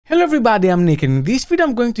Hello everybody, I'm Nick, and in this video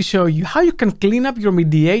I'm going to show you how you can clean up your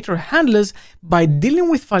MediatR handlers by dealing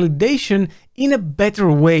with validation in a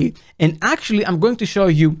better way. And actually I'm going to show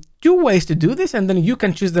you two ways to do this, and then you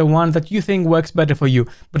can choose the one that you think works better for you.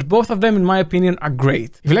 But both of them, in my opinion, are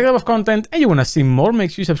great. If you like that type of content and you want to see more,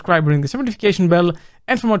 make sure you subscribe, ring the notification bell,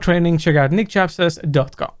 and for more training, check out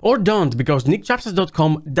nickchapsas.com. Or don't, because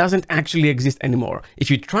nickchapsas.com doesn't actually exist anymore.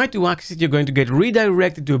 If you try to access it, you're going to get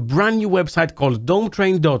redirected to a brand new website called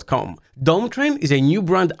dometrain.com. Dometrain is a new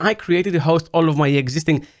brand I created to host all of my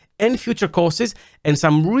existing and future courses, and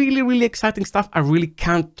some really exciting stuff I really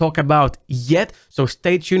can't talk about yet, so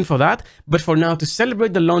stay tuned for that. But for now, to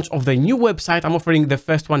celebrate the launch of the new website, I'm offering the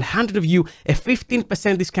first 100 of you a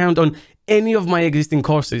 15% discount on any of my existing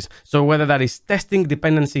courses. So whether that is testing,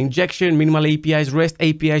 dependency injection, minimal APIs, REST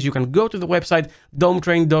APIs, you can go to the website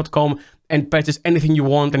dometrain.com and purchase anything you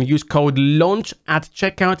want and use code LAUNCH at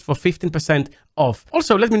checkout for 15% off.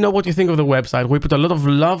 Also, let me know what you think of the website. We put a lot of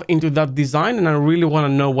love into that design and I really want to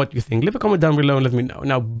know what you think. Leave a comment down below and let me know.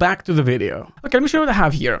 Now back to the video. Okay, let me show you what I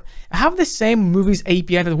have here. I have the same movies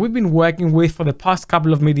API that we've been working with for the past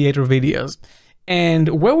couple of MediatR videos. And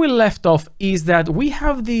where we left off is that we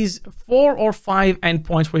have these 4 or 5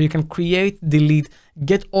 endpoints where you can create, delete,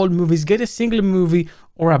 get all movies, get a single movie,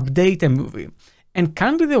 or update a movie. And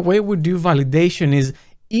currently the way we do validation is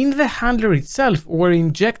in the handler itself, we're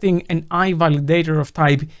injecting an iValidator of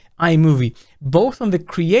type iMovie, both on the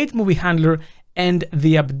create movie handler and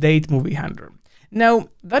the update movie handler. Now,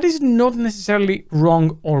 that is not necessarily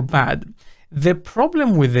wrong or bad. The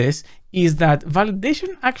problem with this is that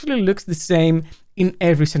validation actually looks the same in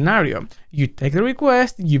every scenario. You take the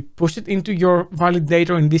request, you push it into your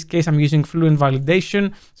validator. In this case, I'm using Fluent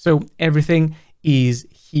Validation, so everything is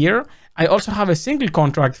here. I also have a single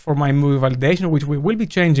contract for my movie validation, which we will be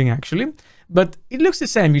changing actually, but it looks the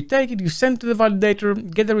same. You take it, you send to the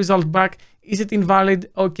validator, get the result back. Is it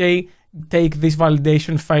invalid? Okay, take this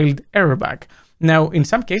validation failed error back. Now, in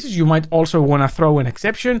some cases, you might also want to throw an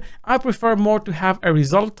exception. I prefer more to have a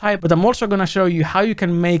result type, but I'm also going to show you how you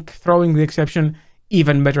can make throwing the exception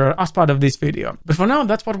even better as part of this video. But for now,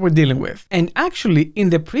 that's what we're dealing with. And actually, in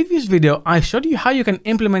the previous video, I showed you how you can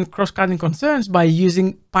implement cross-cutting concerns by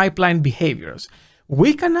using pipeline behaviors.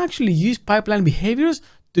 We can actually use pipeline behaviors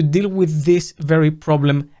to deal with this very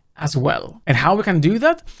problem as well. And how we can do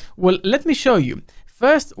that? Well, let me show you.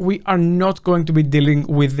 First, we are not going to be dealing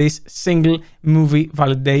with this single movie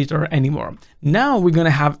validator anymore. Now we're going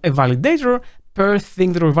to have a validator per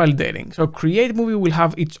thing that we're validating. So create movie will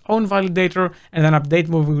have its own validator, and then update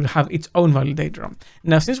movie will have its own validator.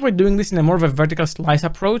 Now, since we're doing this in a more of a vertical slice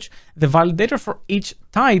approach, the validator for each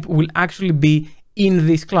type will actually be in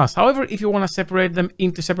this class. However, if you want to separate them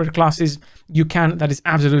into separate classes, you can. That is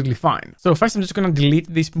absolutely fine. So first, I'm just going to delete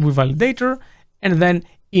this movie validator, and then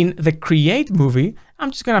in the create movie, I'm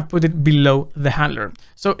just going to put it below the handler.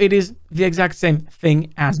 So it is the exact same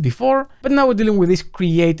thing as before, but now we're dealing with this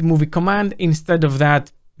create movie command instead of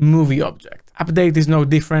that movie object. Update is no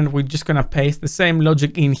different. We're just going to paste the same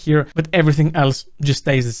logic in here, but everything else just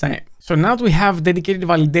stays the same. So now that we have dedicated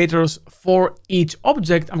validators for each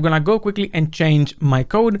object, I'm going to go quickly and change my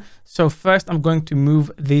code. So first I'm going to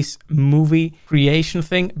move this movie creation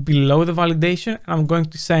thing below the validation, and I'm going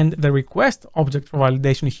to send the request object for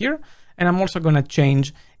validation here. And I'm also going to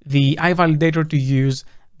change the iValidator to use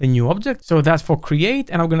the new object. So that's for create,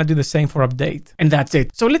 and I'm going to do the same for update. And that's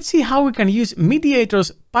it. So let's see how we can use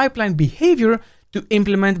MediatR's pipeline behavior to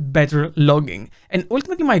implement better logging. And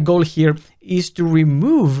ultimately my goal here is to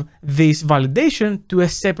remove this validation to a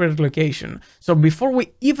separate location. So before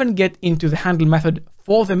we even get into the handle method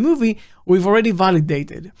for the movie, we've already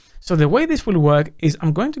validated. So the way this will work is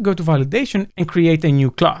I'm going to go to validation and create a new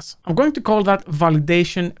class. I'm going to call that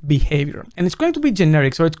validation behavior, and it's going to be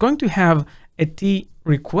generic. So it's going to have a T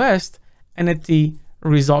request and a T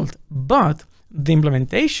result, but the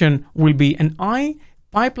implementation will be an I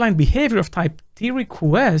pipeline behavior of type T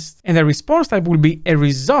request, and the response type will be a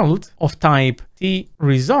result of type T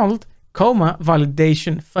result, comma,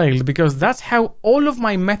 validation failed, because that's how all of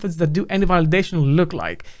my methods that do any validation look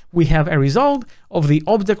like. We have a result of the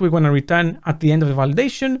object we're going to return at the end of the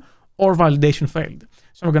validation, or validation failed.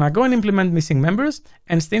 So we're going to go and implement missing members,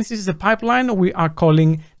 and since this is a pipeline, we are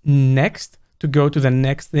calling next to go to the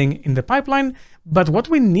next thing in the pipeline. But what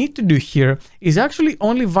we need to do here is actually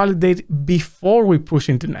only validate before we push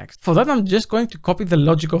into next. For that, I'm just going to copy the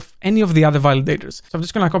logic of any of the other validators. So I'm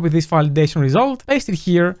just going to copy this validation result, paste it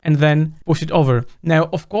here, and then push it over. Now,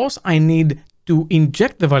 of course, I need to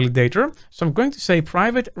inject the validator. So I'm going to say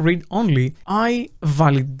private read only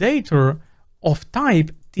iValidator of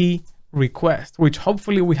type T request, which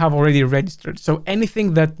hopefully we have already registered. So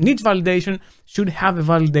anything that needs validation should have a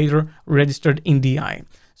validator registered in DI.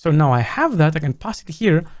 So now I have that, I can pass it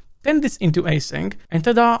here, turn this into async, and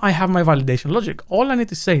ta-da, I have my validation logic. All I need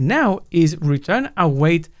to say now is return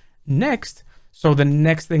await next, so the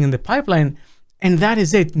next thing in the pipeline, and that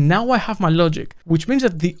is it. Now I have my logic, which means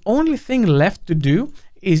that the only thing left to do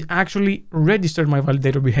is actually register my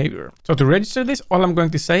validator behavior. So to register this, all I'm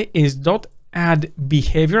going to say is .add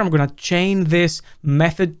behavior. I'm going to chain this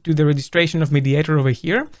method to the registration of MediatR over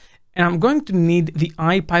here, and I'm going to need the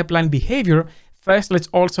pipeline behavior. First, let's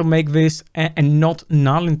also make this a not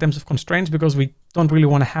null in terms of constraints, because we don't really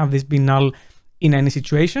want to have this be null in any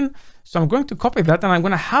situation. So I'm going to copy that, and I'm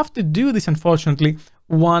going to have to do this, unfortunately,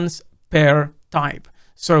 once per type.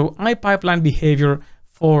 So pipeline behavior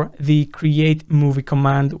for the create movie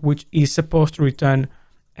command, which is supposed to return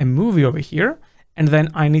a movie over here. And then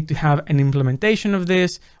I need to have an implementation of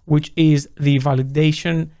this, which is the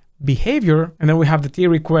validation behavior. And then we have the T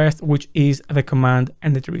request, which is the command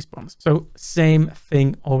and the T response. So same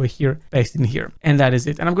thing over here, pasted in here. And that is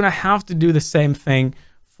it. And I'm going to have to do the same thing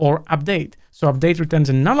for update. So update returns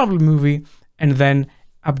a nullable movie, and then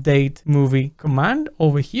update movie command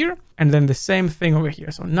over here, and then the same thing over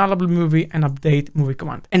here. So nullable movie and update movie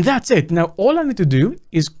command. And that's it. Now, all I need to do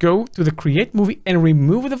is go to the create movie and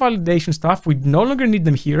remove the validation stuff. We no longer need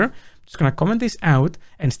them here. I'm just going to comment this out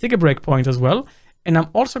and stick a breakpoint as well. And I'm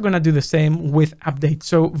also going to do the same with update.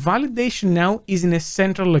 So validation now is in a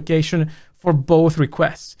central location for both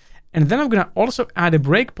requests. And then I'm going to also add a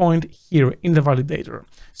breakpoint here in the validator.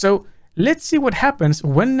 So let's see what happens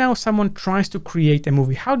when now someone tries to create a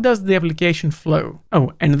movie. How does the application flow?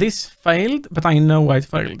 Oh, and this failed, but I know why it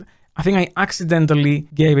failed. I think I accidentally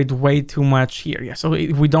gave it way too much here. Yeah, so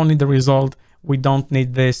we don't need the result. We don't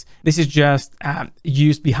need this. This is just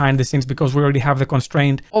used behind the scenes because we already have the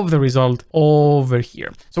constraint of the result over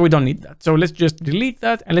here. So we don't need that. So let's just delete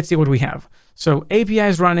that and let's see what we have. So API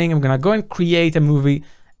is running. I'm going to go and create a movie.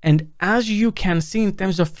 And as you can see in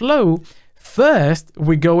terms of flow, first,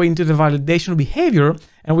 we go into the validation behavior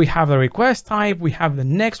and we have the request type, we have the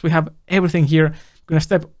next, we have everything here. I'm going to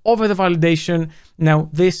step over the validation. Now,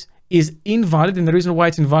 this is invalid, and the reason why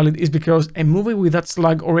it's invalid is because a movie with that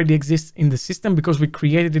slug already exists in the system because we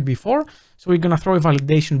created it before. So we're going to throw a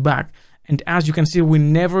validation back. And as you can see, we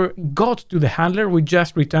never got to the handler. We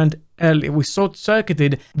just returned early. We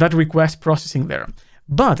short-circuited that request processing there.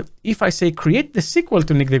 But if I say create the sequel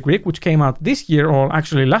to Nick the Greek, which came out this year, or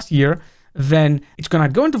actually last year, then it's going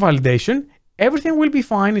to go into validation. Everything will be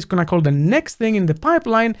fine. It's going to call the next thing in the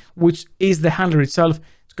pipeline, which is the handler itself.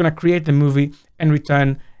 It's going to create the movie and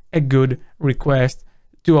return a good request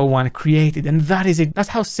 201 created. And that is it. That's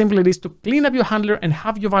how simple it is to clean up your handler and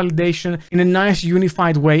have your validation in a nice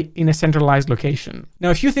unified way in a centralized location.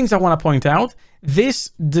 Now, a few things I want to point out. This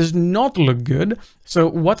does not look good. So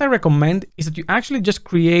what I recommend is that you actually just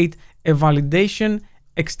create a validation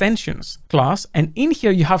extensions class, and in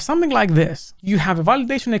here you have something like this. You have a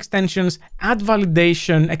validation extensions, add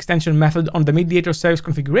validation extension method on the MediatR service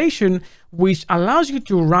configuration, which allows you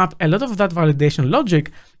to wrap a lot of that validation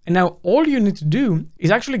logic. And now all you need to do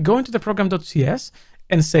is actually go into the program.cs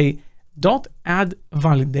and say .add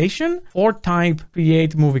validation, or type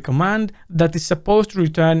create movie command that is supposed to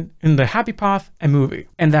return in the happy path a movie,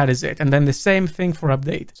 and that is it. And then the same thing for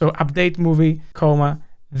update. So update movie, comma,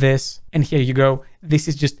 this, and here you go. This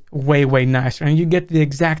is just way nicer, and you get the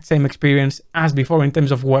exact same experience as before in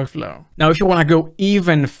terms of workflow. Now, if you want to go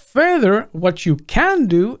even further, what you can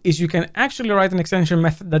do is you can actually write an extension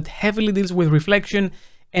method that heavily deals with reflection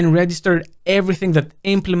and register everything that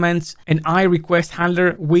implements an request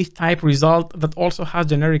handler with type result that also has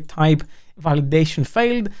generic type validation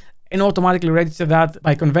failed, and automatically register that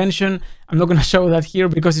by convention. I'm not going to show that here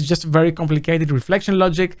because it's just very complicated reflection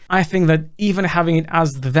logic. I think that even having it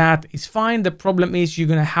as that is fine. The problem is you're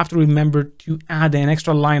going to have to remember to add an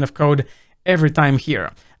extra line of code every time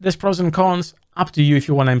here. There's pros and cons, up to you if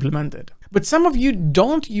you want to implement it. But some of you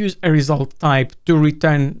don't use a result type to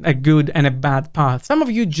return a good and a bad path. Some of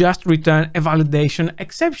you just return a validation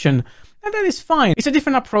exception. And that is fine. It's a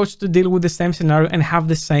different approach to deal with the same scenario and have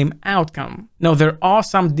the same outcome. Now, there are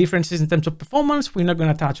some differences in terms of performance. We're not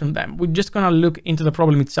going to touch on them. We're just going to look into the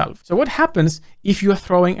problem itself. So what happens if you are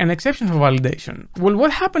throwing an exception for validation? Well,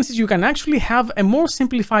 what happens is you can actually have a more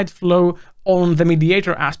simplified flow on the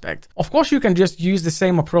MediatR aspect. Of course, you can just use the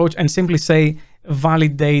same approach and simply say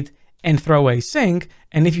validate and throw a sync.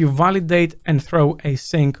 And if you validate and throw a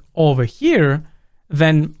sync over here,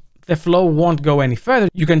 then the flow won't go any further.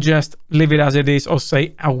 You can just leave it as it is or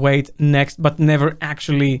say await next, but never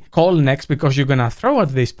actually call next because you're gonna throw at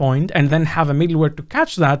this point and then have a middleware to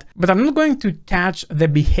catch that. But I'm not going to touch the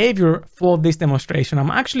behavior for this demonstration.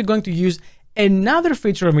 I'm actually going to use another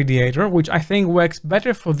feature of MediatR, which I think works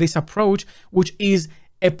better for this approach, which is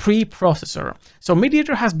a preprocessor. So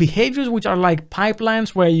MediatR has behaviors which are like pipelines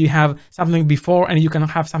where you have something before and you can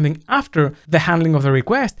have something after the handling of the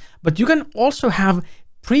request, but you can also have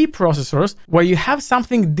preprocessors where you have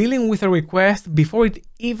something dealing with a request before it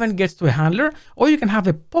even gets to a handler, or you can have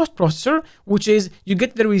a post-processor, which is you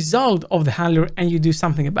get the result of the handler and you do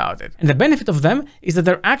something about it. And the benefit of them is that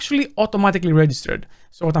they're actually automatically registered.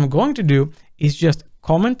 So what I'm going to do is just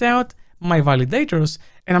comment out my validators,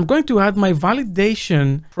 and I'm going to add my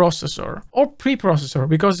validation processor or preprocessor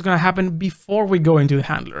because it's going to happen before we go into the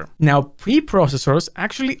handler. Now, preprocessors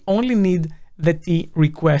actually only need the T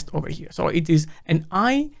request over here. So it is an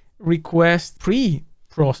I request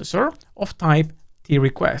preprocessor of type T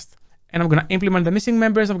request. And I'm going to implement the missing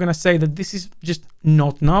members. I'm going to say that this is just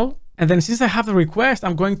not null. And then since I have the request,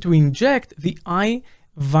 I'm going to inject the I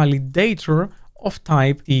validator of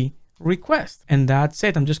type T request. And that's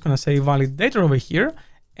it. I'm just going to say validator over here.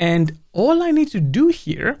 And all I need to do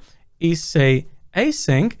here is say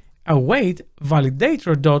async await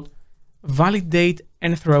validator dot validate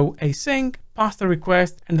and throw async, pass the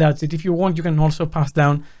request, and that's it. If you want, you can also pass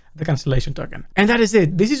down the cancellation token. And that is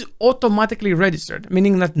it. This is automatically registered,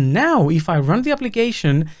 meaning that now if I run the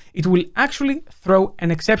application, it will actually throw an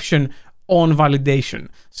exception on validation.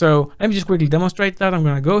 So let me just quickly demonstrate that. I'm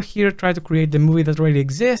going to go here, try to create the movie that already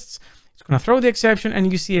exists. It's going to throw the exception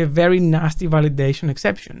and you see a very nasty validation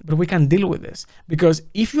exception, but we can deal with this because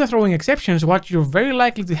if you are throwing exceptions, what you're very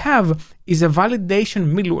likely to have is a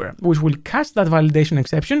validation middleware, which will catch that validation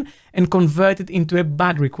exception and convert it into a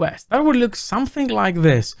bad request. That would look something like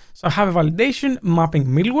this. So I have a validation mapping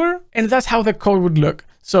middleware, and that's how the code would look.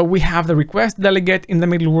 So we have the request delegate in the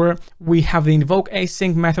middleware. We have the invoke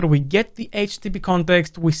async method. We get the HTTP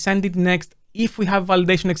context. We send it next. If we have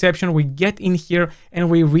validation exception, we get in here and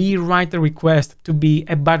we rewrite the request to be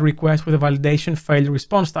a bad request with a validation failed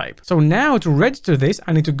response type. So now to register this,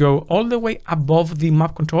 I need to go all the way above the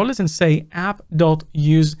map controllers and say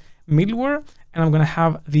app.use middleware. And I'm going to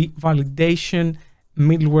have the validation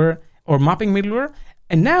middleware or mapping middleware.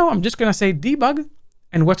 And now I'm just going to say debug.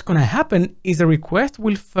 And what's going to happen is the request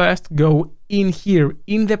will first go in here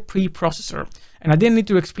in the preprocessor. And I didn't need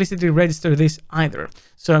to explicitly register this either.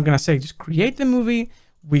 So I'm going to say just create the movie.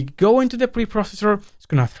 We go into the preprocessor. It's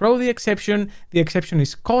going to throw the exception. The exception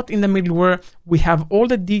is caught in the middleware. We have all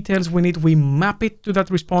the details we need. We map it to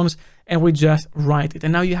that response and we just write it.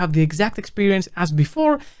 And now you have the exact experience as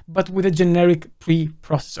before, but with a generic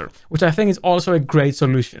preprocessor, which I think is also a great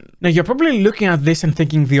solution. Now you're probably looking at this and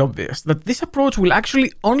thinking the obvious, that this approach will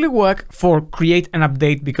actually only work for create and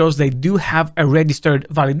update because they do have a registered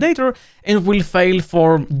validator and will fail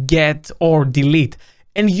for get or delete.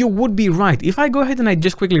 And you would be right. If I go ahead and I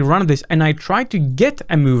just quickly run this and I try to get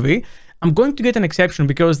a movie, I'm going to get an exception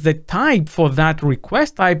because the type for that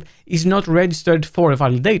request type is not registered for a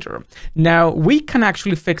validator. Now, we can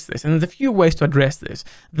actually fix this, and there's a few ways to address this.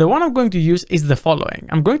 The one I'm going to use is the following.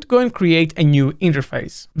 I'm going to go and create a new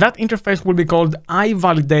interface. That interface will be called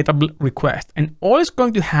iValidatable request, and all it's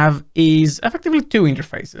going to have is effectively two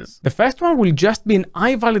interfaces. The first one will just be an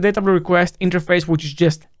iValidatable request interface, which is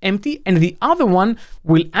just empty, and the other one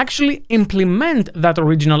will actually implement that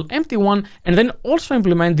original empty one and then also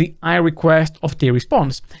implement the iRequest of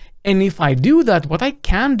tResponse. And if I do that, what I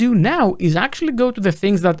can do now is actually go to the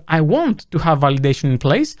things that I want to have validation in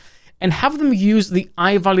place and have them use the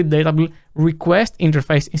iValidatable request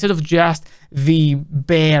interface instead of just the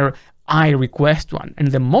bare iRequest one. And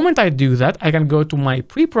the moment I do that, I can go to my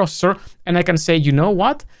preprocessor and I can say, you know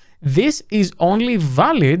what? This is only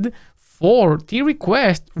valid for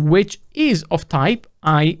tRequest, which is of type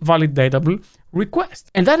iValidatable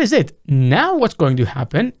request. And that is it. Now what's going to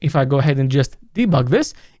happen, if I go ahead and just debug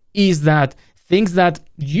this, is that things that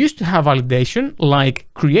used to have validation, like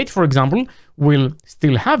create, for example, will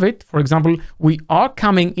still have it. For example, we are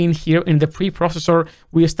coming in here in the preprocessor,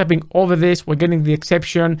 we are stepping over this, we're getting the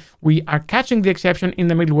exception, we are catching the exception in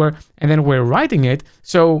the middleware, and then we're writing it.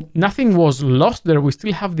 So nothing was lost there, we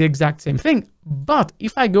still have the exact same thing. But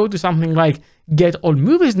if I go to something like get all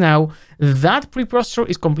movies now, that preprocessor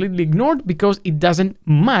is completely ignored because it doesn't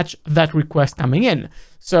match that request coming in.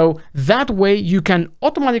 So that way you can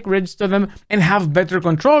automatically register them and have better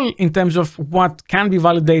control in terms of what can be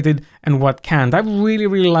validated and what can't. I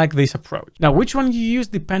really like this approach. Now, which one you use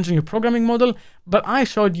depends on your programming model, but I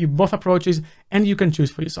showed you both approaches and you can choose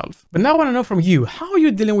for yourself. But now I want to know from you, how are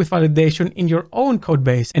you dealing with validation in your own code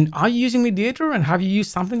base? And are you using MediatR, and have you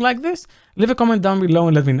used something like this? Leave a comment down below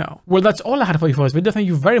and let me know. Well, that's all I had for you for this video. Thank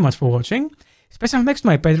you very much for watching. Special thanks to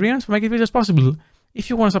my Patreons for making videos possible. If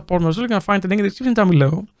you want to support me, you're going to find the link in the description down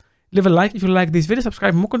below. Leave a like if you like this video,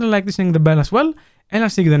 subscribe more content like this, and the bell as well. And I'll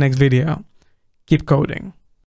see you in the next video. Keep coding.